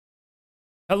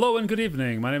Hello and good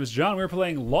evening. My name is John. We're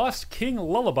playing Lost King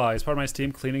Lullaby as part of my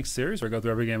Steam cleaning series, where I go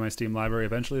through every game in my Steam library,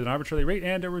 eventually then arbitrarily rate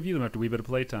and review them after a wee bit of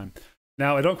playtime.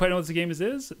 Now, I don't quite know what this game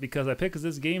is because I picked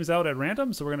this game's out at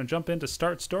random, so we're going to jump into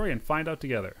start story and find out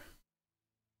together.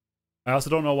 I also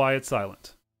don't know why it's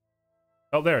silent.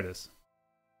 Oh, there it is.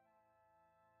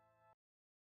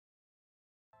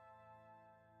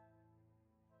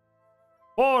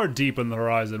 Far deep in the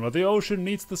horizon, where the ocean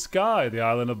meets the sky, the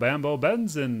island of Bamboo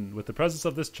bends in with the presence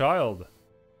of this child.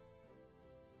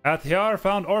 Athiar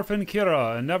found orphan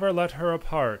Kira and never let her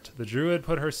apart. The druid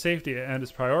put her safety and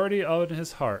his priority on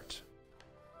his heart.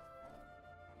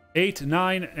 8,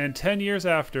 9, and 10 years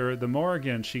after the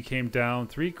Morrigan she came down,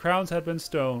 3 crowns had been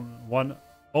stoned, 1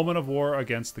 omen of war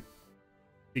against the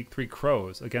 3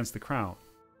 crows against the crown.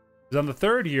 It was on the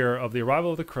 3rd year of the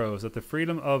arrival of the crows that the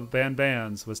freedom of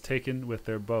Banbans was taken with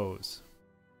their bows.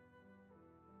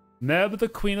 Meb, the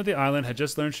queen of the island, had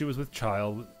just learned she was with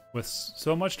child. With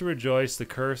so much to rejoice, the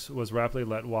curse was rapidly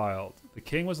let wild. The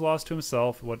king was lost to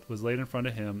himself, what was laid in front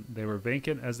of him. They were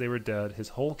vacant as they were dead. His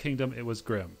whole kingdom, it was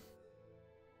grim.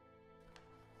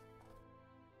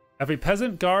 Every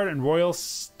peasant, guard, and royal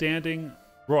standing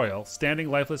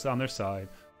lifeless on their side.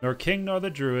 Nor king nor the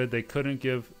druid, they couldn't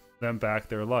give them back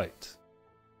their light.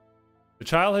 The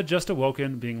child had just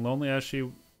awoken, being lonely as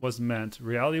she was meant.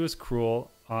 Reality was cruel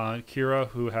on Kira,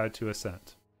 who had to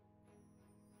assent.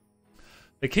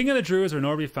 The king and the druids were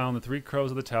nowhere to be found, the 3 crows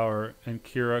of the tower, and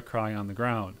Kira crying on the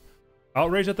ground.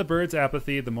 Outraged at the bird's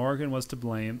apathy, the Morrigan was to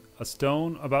blame. A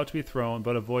stone about to be thrown,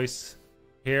 but a voice,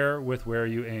 care with where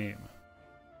you aim.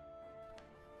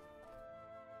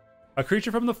 A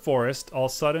creature from the forest all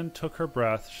sudden took her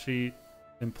breath. She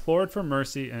implored for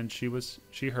mercy, and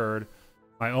she heard,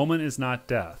 my omen is not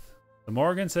death. The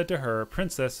Morrigan said to her,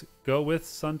 Princess, go with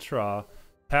Suntra,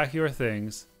 pack your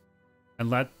things,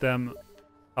 and let them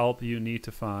help you need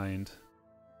to find.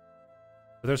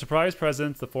 With her surprise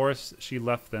presence, the forest she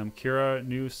left them. Kira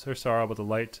knew her sorrow, but the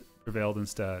light prevailed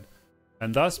instead.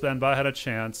 And thus Banba had a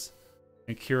chance,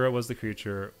 and Kira was the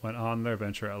creature, went on their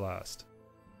venture at last.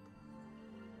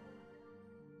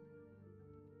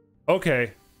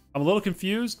 Okay. I'm a little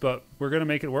confused, but we're going to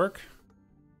make it work.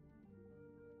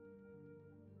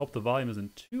 Hope the volume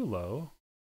isn't too low.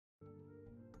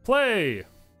 Play!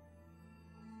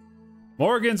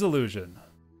 Morrigan's Illusion.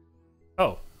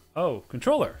 Oh,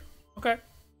 controller. Okay.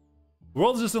 The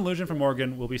world is just an illusion for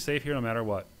Morrigan. We'll be safe here no matter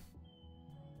what.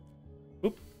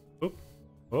 Oop, oop,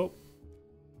 whoa.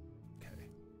 Okay.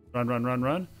 Run, run, run,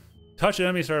 run. Touch an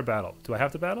enemy, start a battle. Do I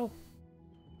have to battle?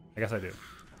 I guess I do.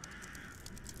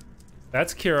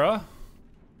 That's Kira.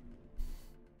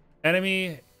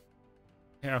 Enemy.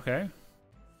 Okay.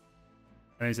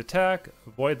 Enemies attack.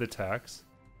 Avoid the attacks.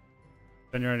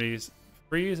 Then your enemies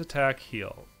freeze, attack,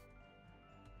 heal.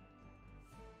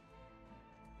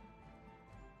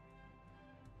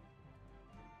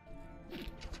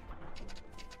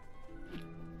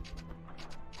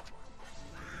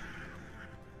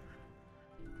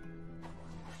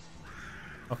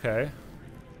 Okay.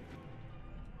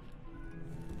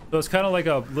 So it's kind of like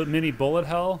a mini bullet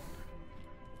hell.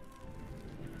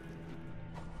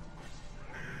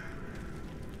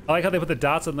 I like how they put the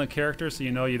dots on the characters so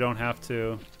you know you don't have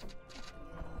to.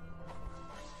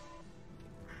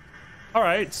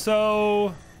 Alright,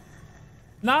 so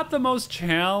not the most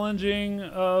challenging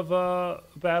of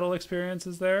battle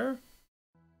experiences there.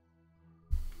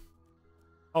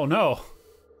 Oh no.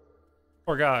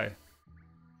 Poor guy.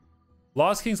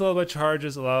 Lost King's Lullaby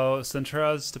charges allow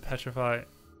Centras to petrify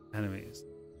enemies.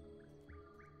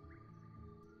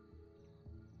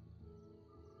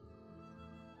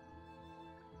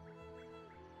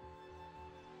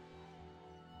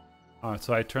 Alright,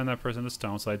 so I turn that person to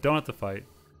stone, so I don't have to fight.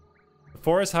 The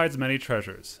forest hides many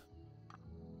treasures.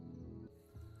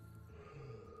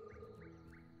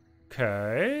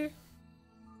 Okay.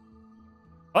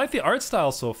 I like the art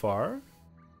style so far.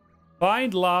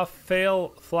 Find La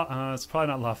Fail... it's probably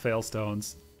not La Fail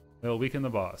stones. It'll weaken the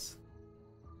boss.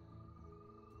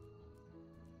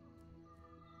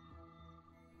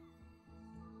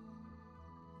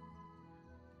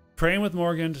 Train with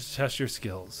Morgan to test your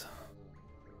skills.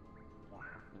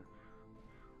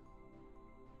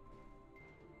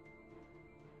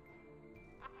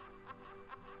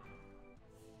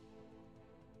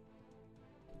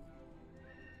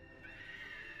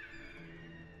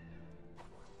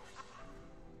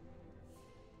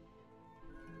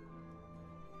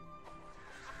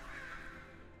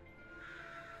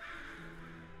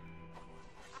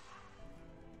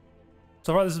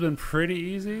 So far this has been pretty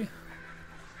easy.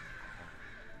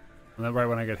 And then right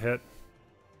when I get hit.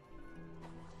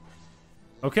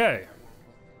 Okay.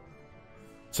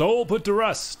 Soul put to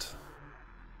rest.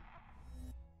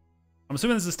 I'm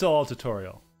assuming this is still all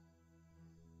tutorial.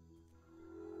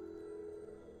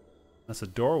 That's a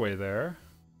doorway there.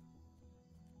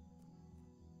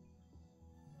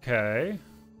 Okay.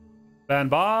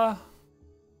 Banba.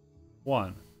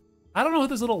 1. I don't know who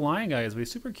this little lion guy is, but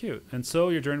he's super cute. And so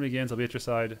your journey begins. I'll be at your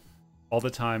side all the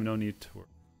time. No need to worry.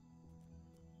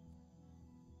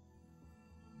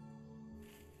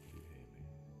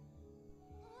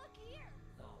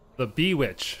 The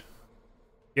Bewitch.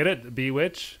 Get it? The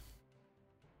Bewitch?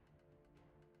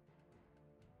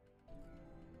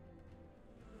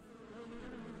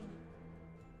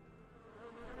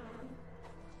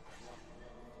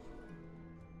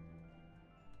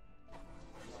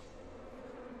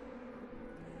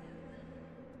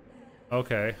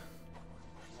 Okay.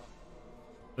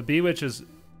 The Bewitch is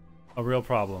a real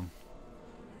problem.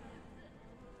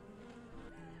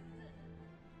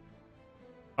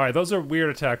 Alright, those are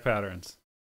weird attack patterns.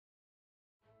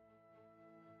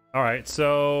 Alright,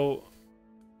 so...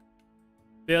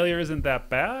 failure isn't that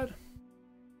bad?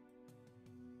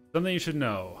 Something you should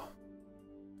know.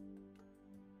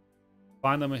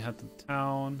 Find them, we head to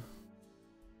town.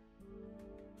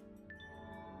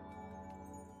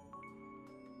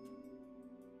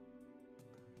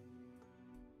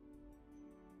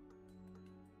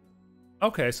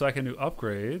 Okay, so I can do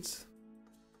upgrades.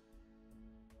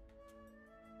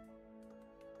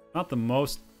 Not the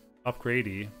most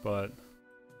upgradey, but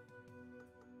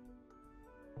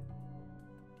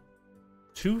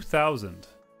 2,000.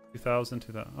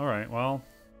 2,000. All right, well.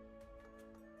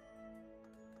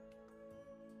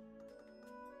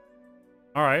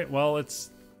 All right, well,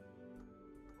 it's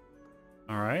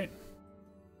all right.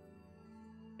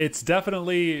 It's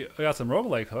definitely got some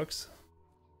roguelike hooks.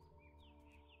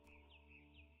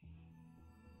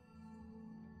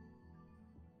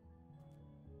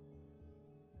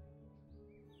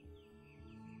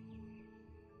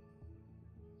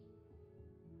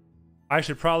 I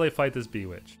should probably fight this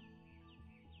Bewitch.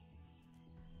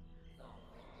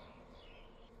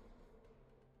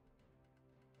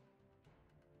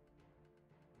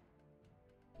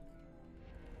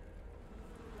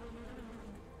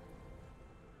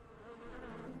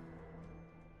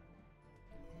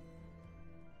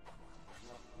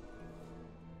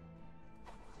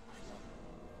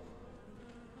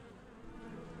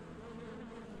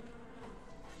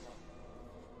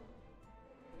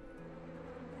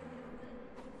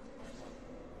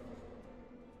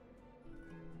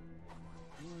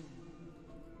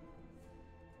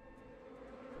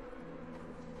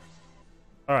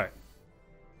 Alright.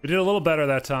 We did a little better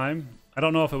that time. I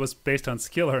don't know if it was based on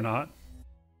skill or not.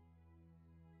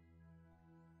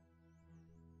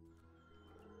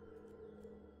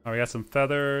 Oh, we got some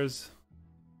feathers.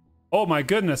 Oh my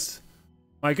goodness!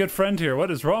 My good friend here,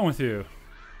 what is wrong with you?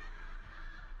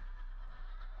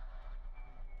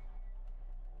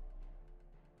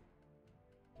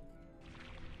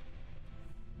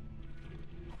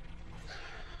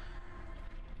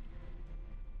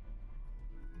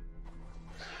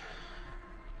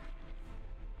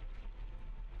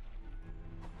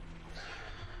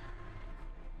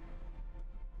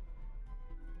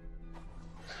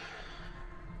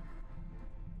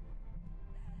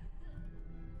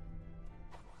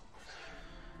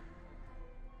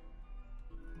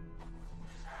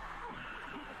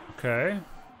 Okay.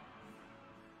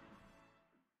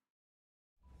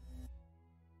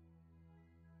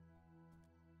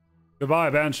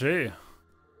 Goodbye, Banshee.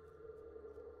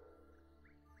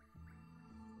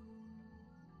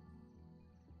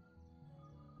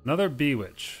 Another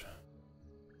Bewitch.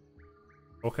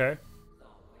 Okay.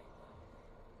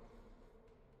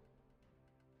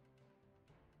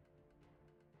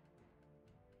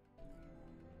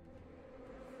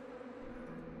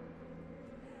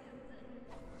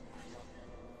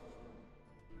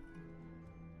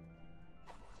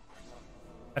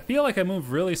 I feel like I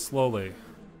move really slowly.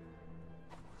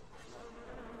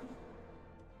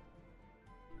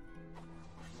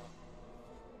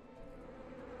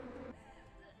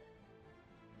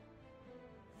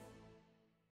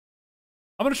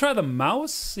 I'm gonna try the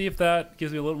mouse, see if that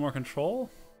gives me a little more control.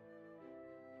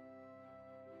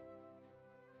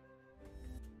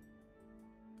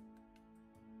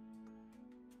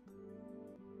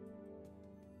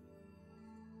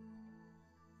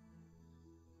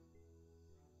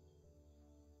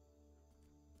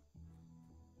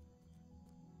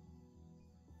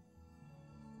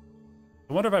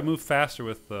 I wonder if I move faster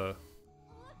with the...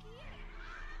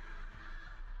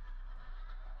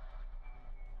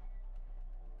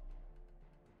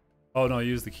 Oh no,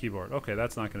 use the keyboard. Okay,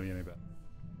 that's not going to be any better.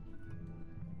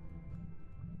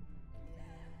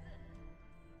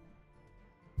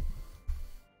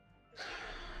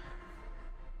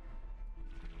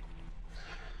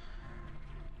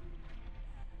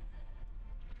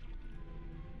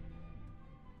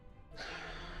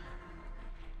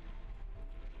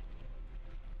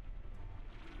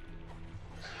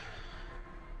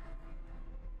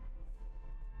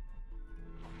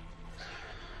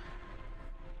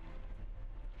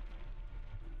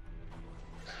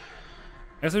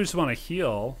 I guess I just want to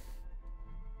heal.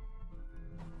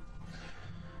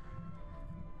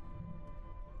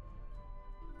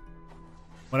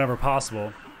 Whenever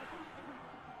possible.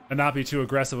 And not be too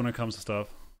aggressive when it comes to stuff.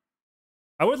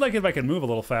 I would like it if I could move a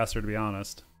little faster, to be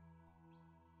honest.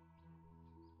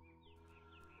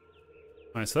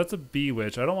 Alright, so that's a bee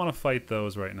witch. I don't want to fight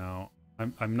those right now.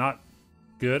 I'm not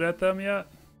good at them yet.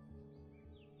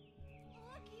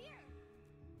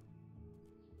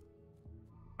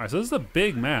 Alright, so this is a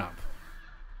big map.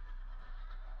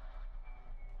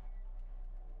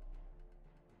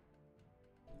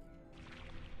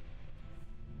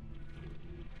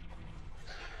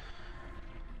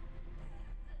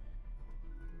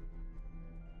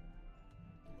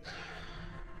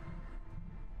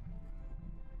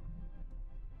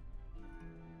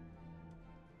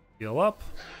 Heal up.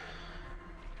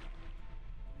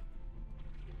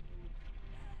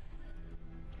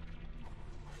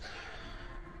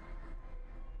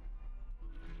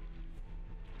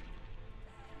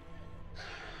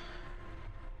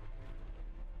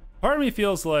 Part of me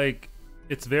feels like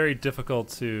it's very difficult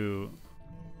to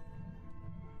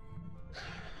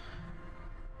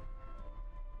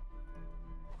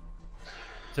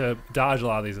dodge a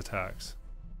lot of these attacks.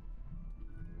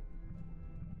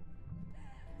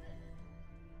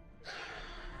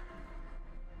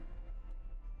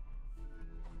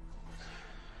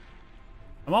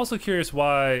 I'm also curious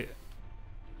why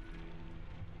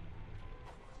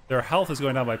their health is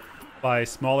going down by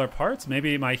smaller parts.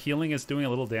 Maybe my healing is doing a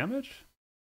little damage?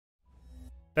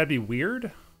 That'd be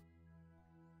weird.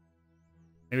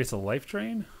 Maybe it's a life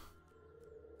drain?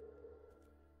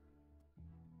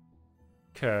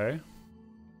 Okay.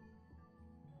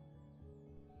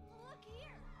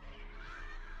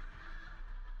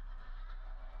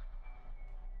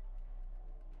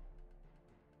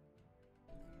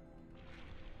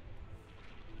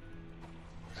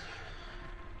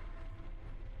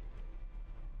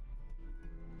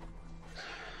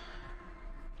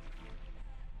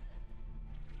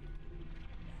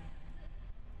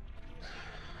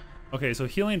 Okay, so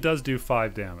healing does do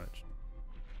 5 damage.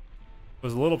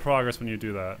 There's a little progress when you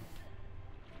do that.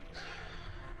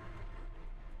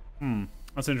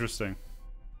 That's interesting.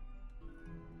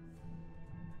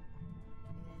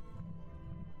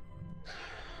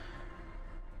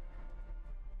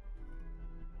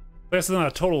 This is not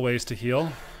a total waste to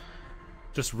heal.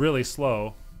 Just really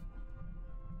slow.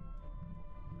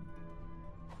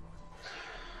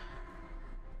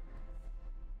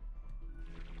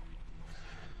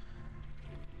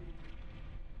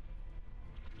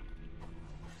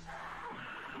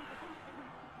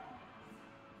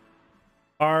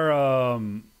 Our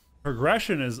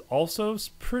progression is also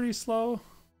pretty slow.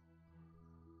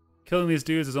 Killing these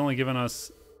dudes has only given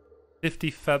us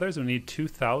 50 feathers. We need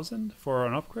 2,000 for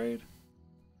an upgrade.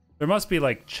 There must be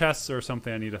like chests or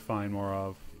something I need to find more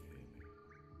of.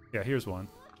 Yeah, here's one.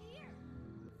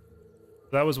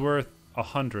 That was worth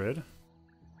 100.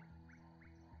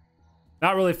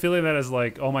 Not really feeling that as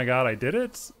like, oh my god, I did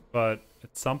it, but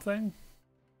it's something.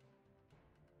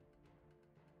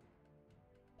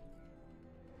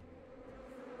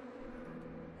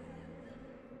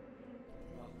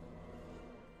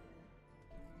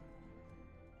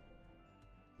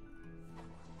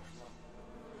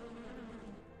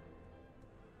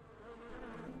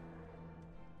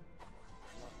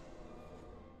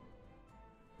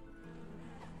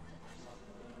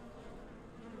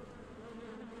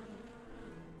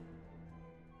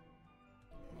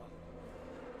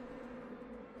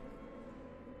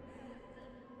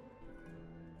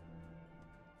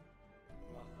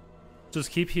 Just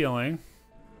keep healing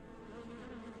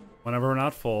whenever we're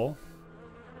not full.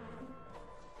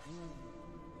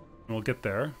 And we'll get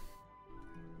there.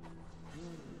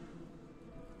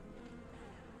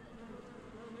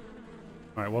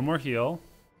 Alright, one more heal.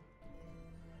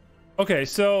 Okay,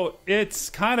 so it's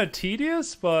kind of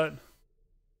tedious, but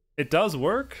it does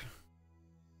work.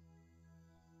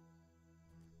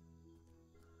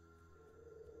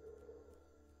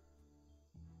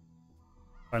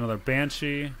 Another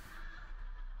Banshee.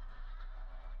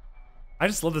 I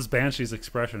just love this Banshee's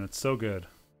expression. It's so good.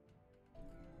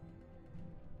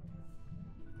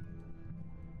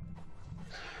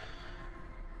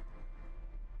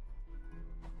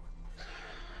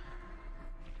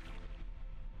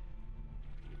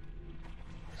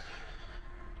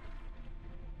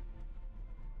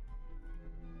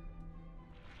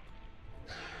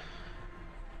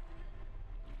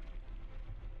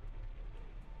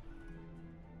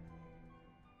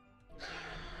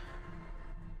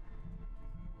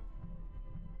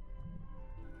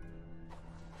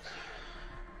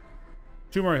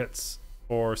 Two more hits.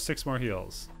 for 6 more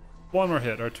heals. 1 more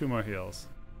hit or 2 more heals.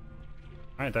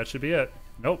 Alright, that should be it.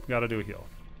 Nope, gotta do a heal.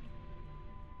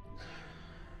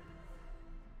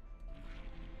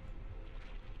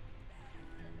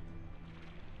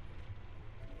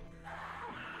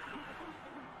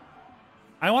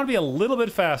 I want to be a little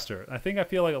bit faster. I think I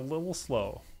feel like a little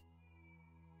slow.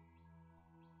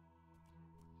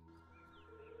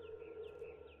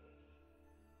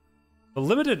 The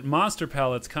limited monster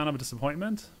palette's kind of a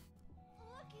disappointment.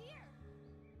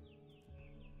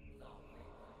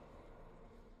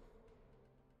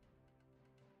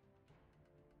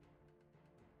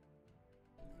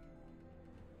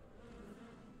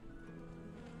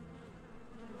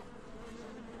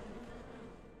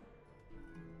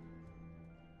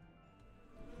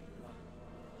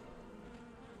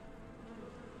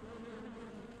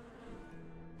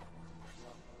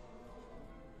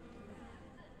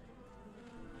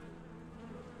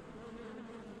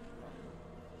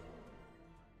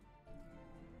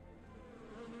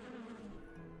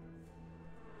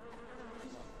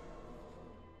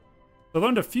 I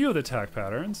learned a few of the attack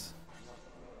patterns.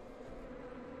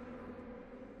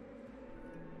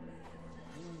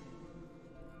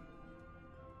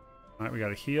 Alright, we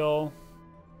got a heal.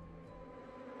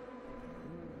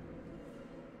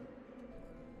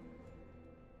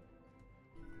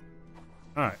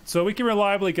 Alright, so we can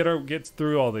reliably get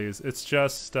through all these. It's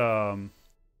just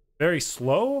very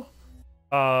slow.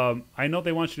 I know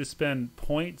they want you to spend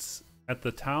points at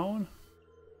the town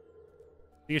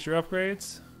to get your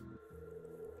upgrades.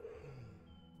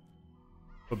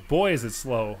 But boy, is it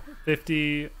slow.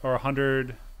 50 or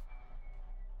 100.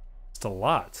 It's a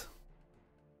lot.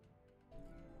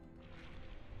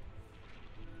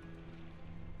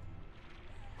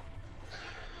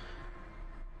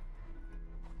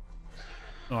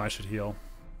 Oh, I should heal.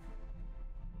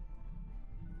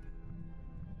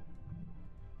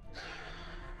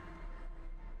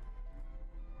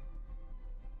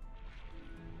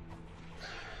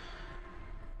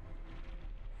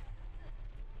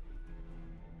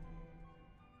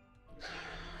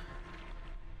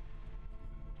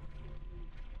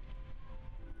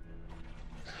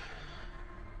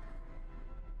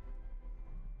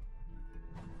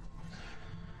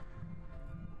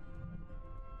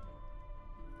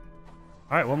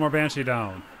 All right, one more Banshee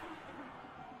down.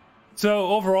 So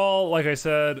overall, like I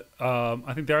said,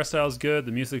 I think the art style is good.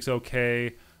 The music's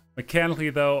okay. Mechanically,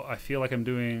 though, I feel like I'm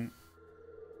doing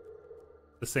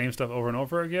the same stuff over and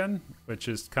over again, which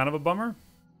is kind of a bummer.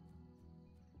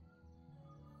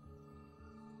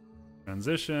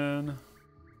 Transition.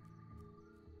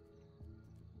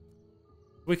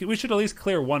 We should at least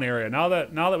clear one area now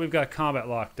that we've got combat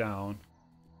locked down.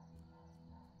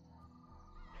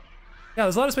 Yeah,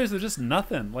 there's a lot of space. There's just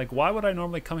nothing. Like, why would I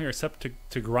normally come here except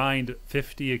to grind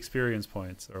 50 experience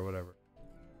points or whatever?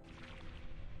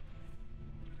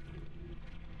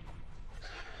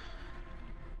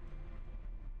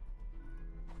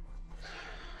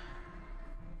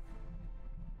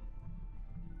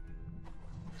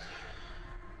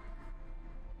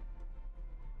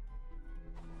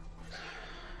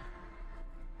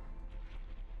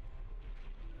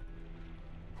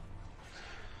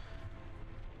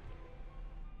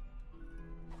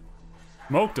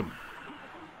 Smoked him.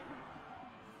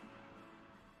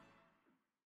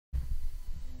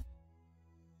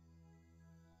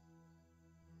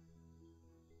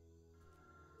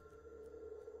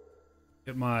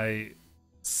 Get my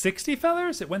 60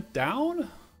 feathers? It went down?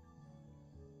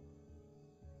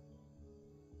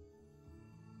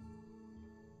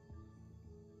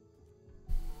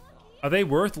 Are they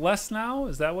worth less now?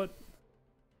 Is that what?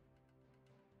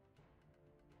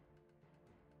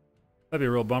 That'd be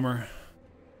a real bummer.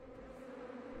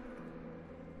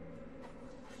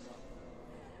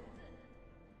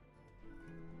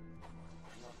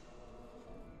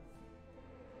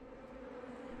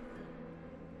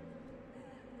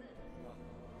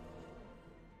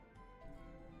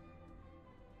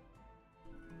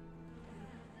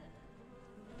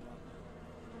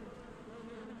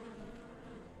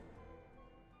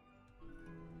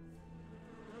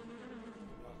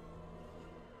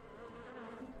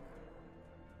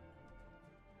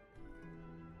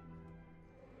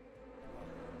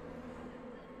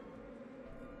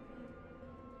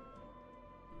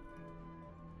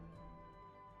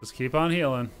 Just keep on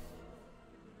healing.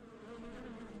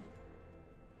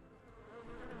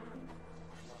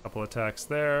 Couple attacks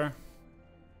there.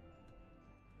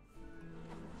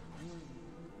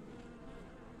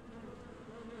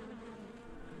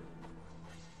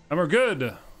 And we're good.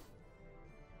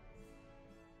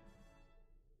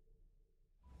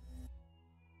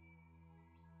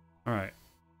 All right.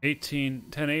 18,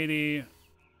 1080.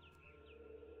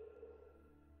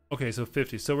 Okay, so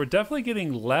 50. So we're definitely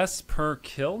getting less per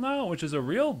kill now, which is a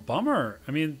real bummer.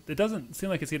 I mean, it doesn't seem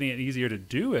like it's getting easier to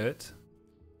do it.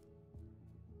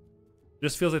 It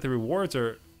just feels like the rewards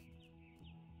are...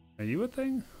 Are you a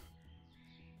thing?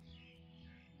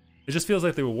 It just feels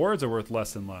like the rewards are worth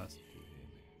less and less.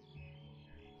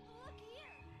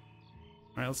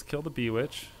 Alright, let's kill the Bee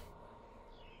Witch.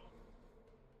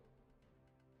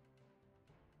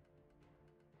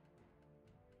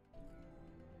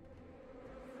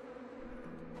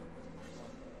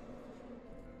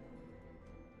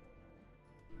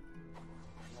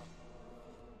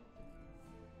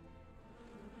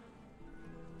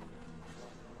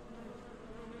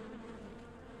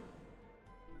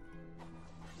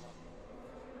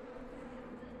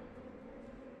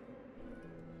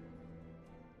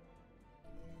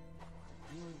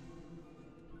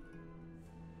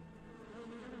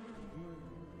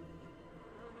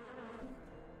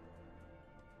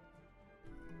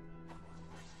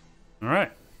 All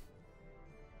right.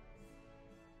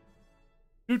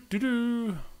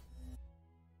 Do.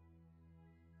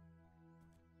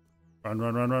 Run,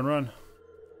 run, run, run, run.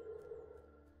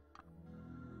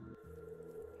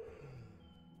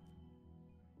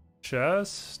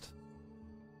 Chest.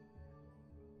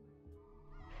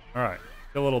 All right.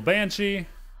 A little Banshee.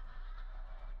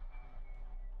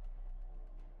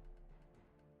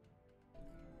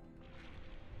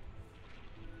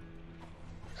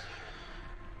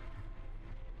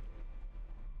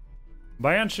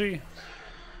 Banshee.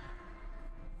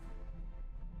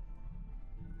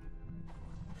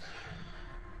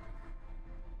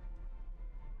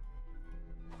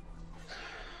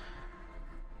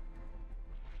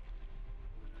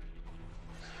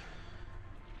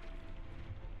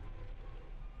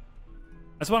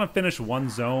 I just want to finish one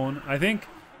zone. I think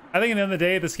at the end of the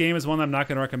day, this game is one I'm not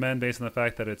going to recommend based on the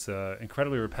fact that it's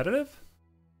incredibly repetitive.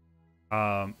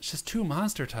 It's just 2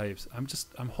 monster types.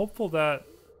 I'm hopeful that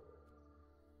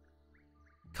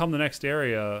come the next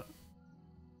area. Is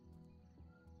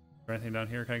there anything down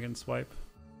here? Can I get a swipe?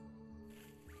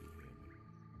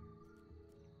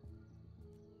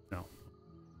 No.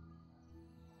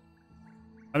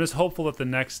 I'm just hopeful that the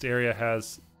next area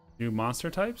has new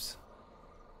monster types.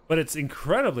 But it's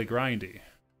incredibly grindy.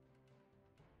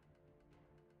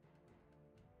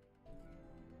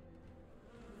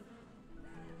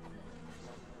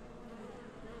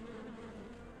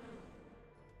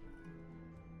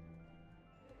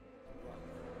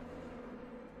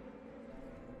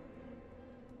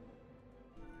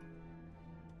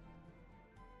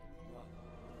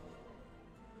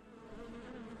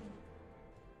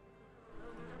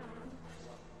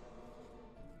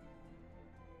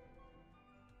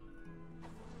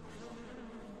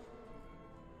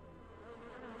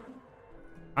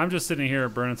 I'm just sitting here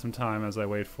burning some time as I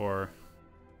wait for...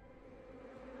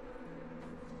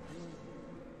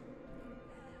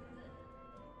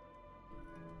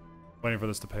 Waiting for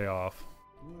this to pay off.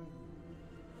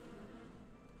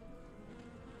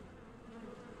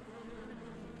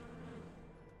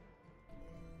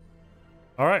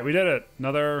 All right, we did it.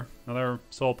 Another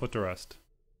soul put to rest.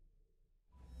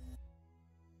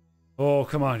 Oh,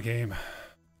 come on, game.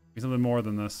 Be something more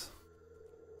than this.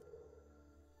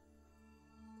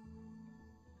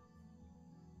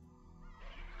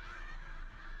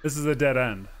 This is a dead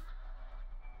end.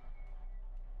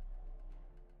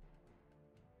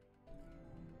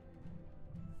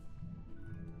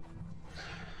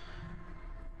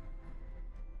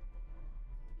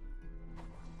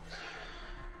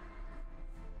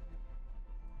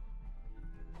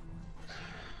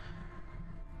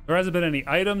 There hasn't been any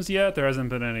items yet. There hasn't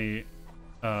been any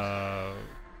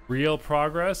real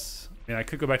progress. I mean, I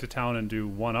could go back to town and do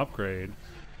one upgrade.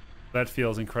 That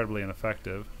feels incredibly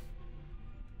ineffective.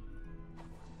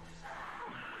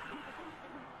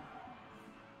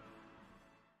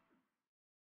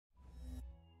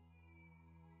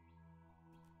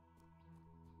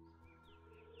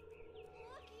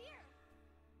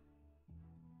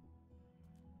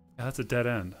 Yeah, that's a dead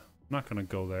end. I'm not gonna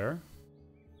go there.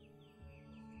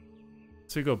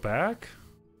 So we go back?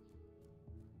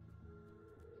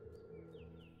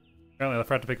 Apparently I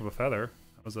forgot to pick up a feather.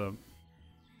 That was a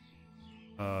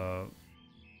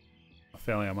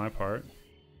failing on my part.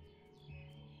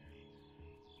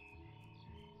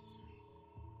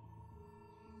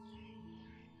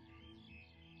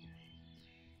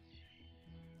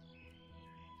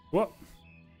 What?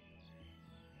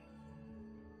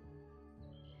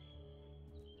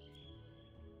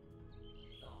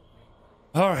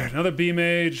 Alright, another Bee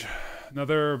Mage,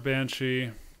 another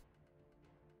Banshee.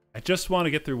 I just want to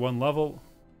get through one level.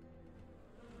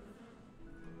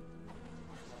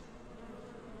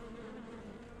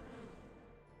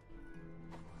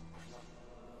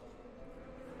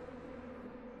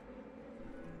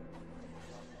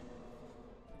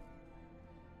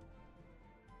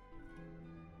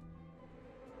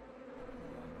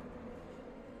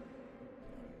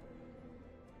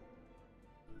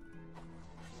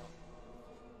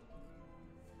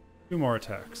 2 more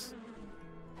attacks.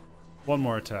 1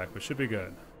 more attack, which should be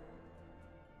good.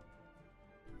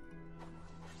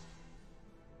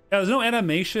 Yeah, there's no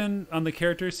animation on the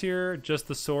characters here, just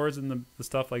the swords and the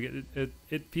stuff. Like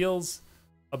it feels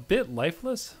a bit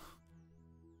lifeless.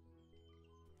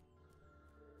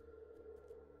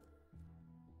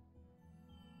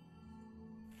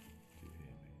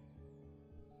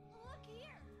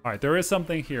 All right, there is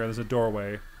something here. There's a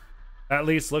doorway. At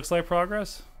least looks like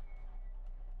progress.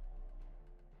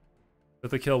 Have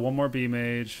to kill 1 more bee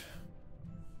mage.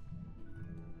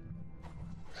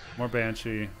 More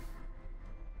banshee.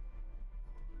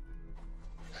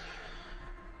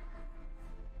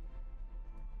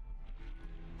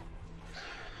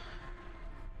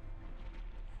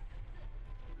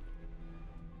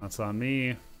 That's on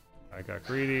me. I got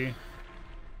greedy.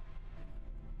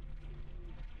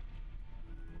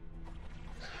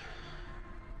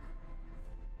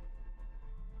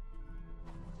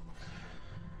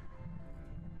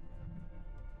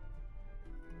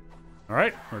 All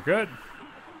right, we're good.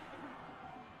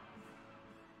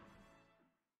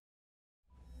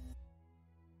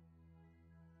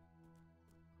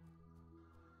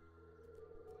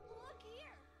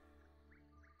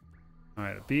 All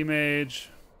right, a bee mage.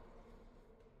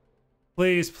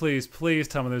 Please, please, please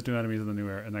tell me there's new enemies in the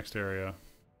new next area.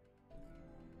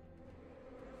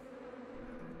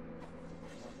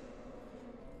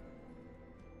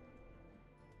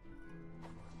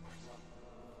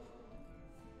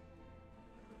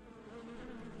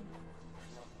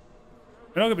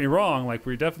 And don't get me wrong, like,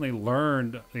 we definitely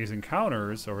learned these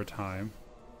encounters over time,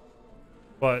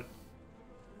 but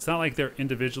it's not like they're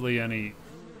individually any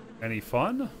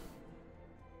fun.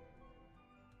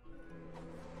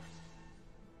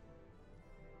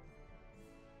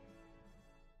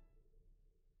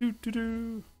 Do do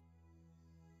do.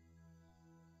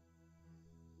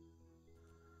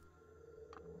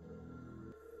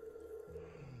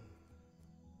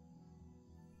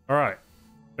 All right,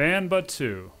 ban but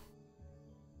 2.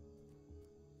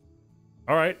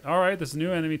 All right, there's a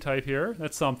new enemy type here.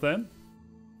 That's something.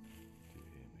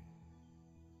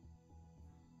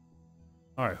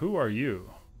 All right, who are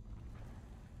you?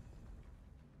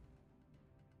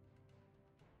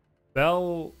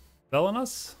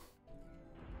 Belinus?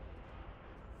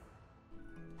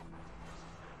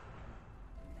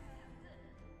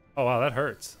 Oh wow, that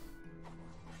hurts.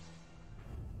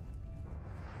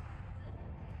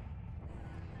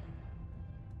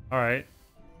 All right,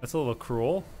 that's a little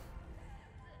cruel.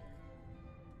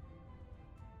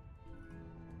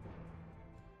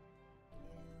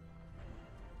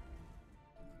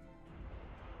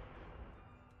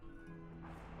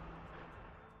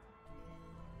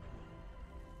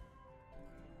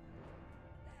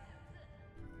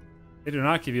 They do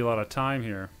not give you a lot of time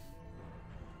here.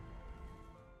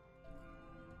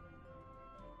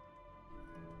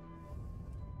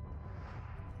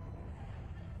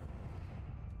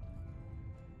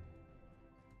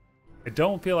 I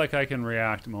don't feel like I can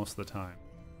react most of the time.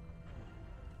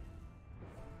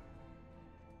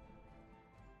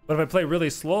 But if I play really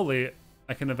slowly,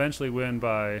 I can eventually win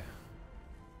by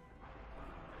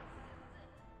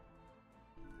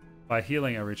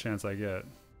healing every chance I get.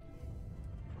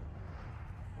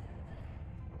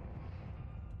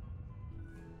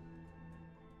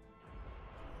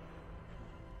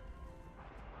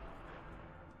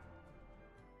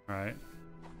 All right.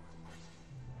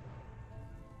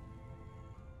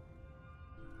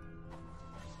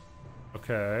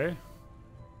 Okay.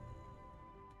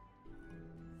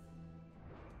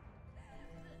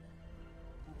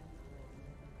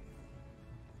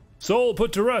 Soul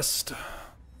put to rest.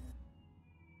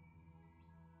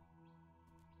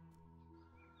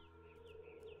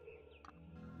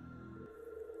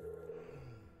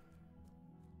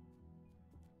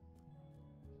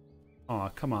 Aw,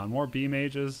 come on, more bee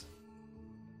mages.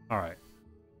 All right.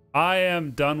 I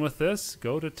am done with this.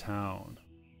 Go to town.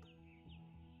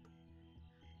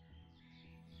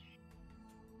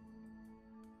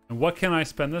 And what can I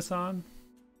spend this on?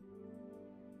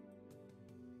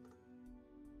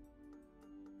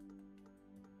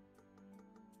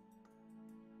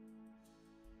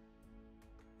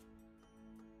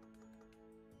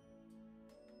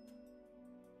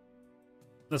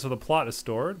 That's where the plot is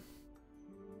stored.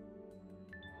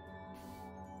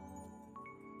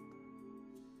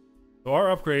 So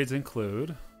our upgrades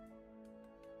include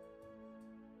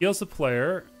heals the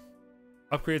player,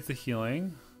 upgrades the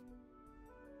healing,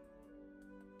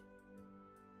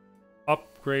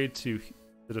 upgrade to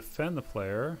defend the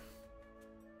player,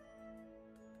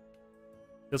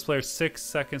 heals player 6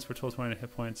 seconds for total 20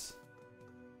 hit points,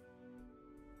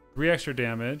 3 extra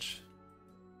damage,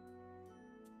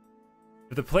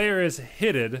 If the player is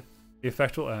hitted, the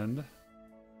effect will end.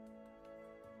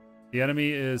 The enemy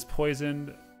is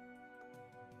poisoned.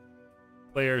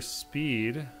 Player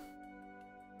speed.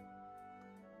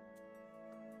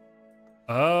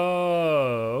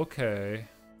 Oh, okay.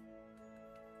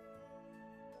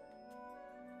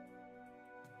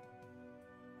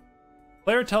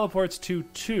 Player teleports to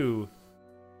 2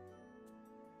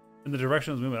 in the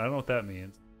direction of his movement. I don't know what that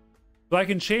means. So I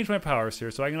can change my powers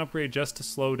here. So I can upgrade just to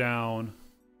slow down.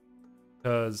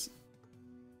 Because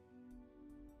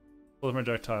both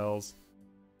projectiles.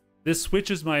 This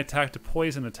switches my attack to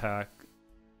poison attack.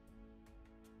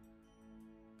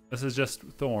 This is just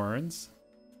thorns.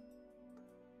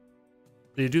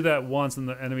 So you do that once and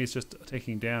the enemy's just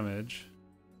taking damage.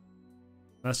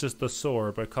 That's just the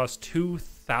sword, but it costs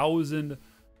 2,000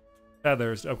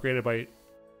 feathers to upgrade it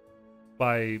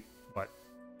by what,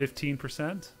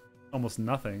 15%? Almost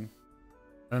nothing.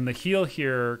 And the heal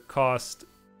here cost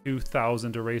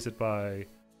 2,000 to raise it by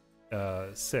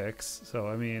 6. So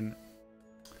I mean,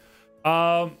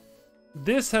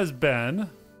 this has been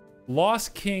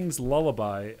Lost King's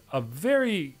Lullaby, a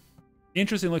very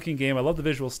interesting looking game. I love the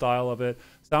visual style of it.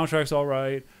 Soundtrack's all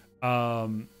right.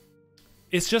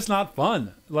 It's just not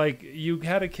fun. Like, you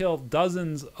had to kill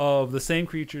dozens of the same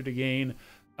creature to gain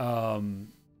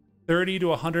 30 to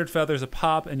 100 feathers a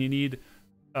pop, and you need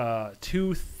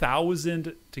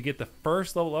 2,000 to get the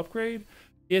first level upgrade.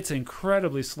 It's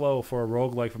incredibly slow for a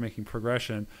roguelike for making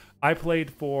progression. I played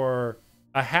for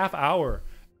a half hour,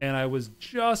 and I was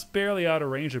just barely out of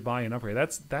range of buying an upgrade.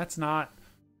 That's not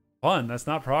fun. That's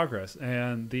not progress.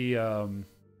 And the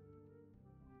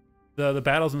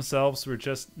battles themselves were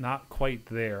just not quite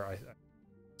there.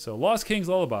 So Lost King's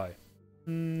Lullaby.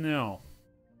 No.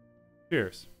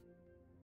 Cheers.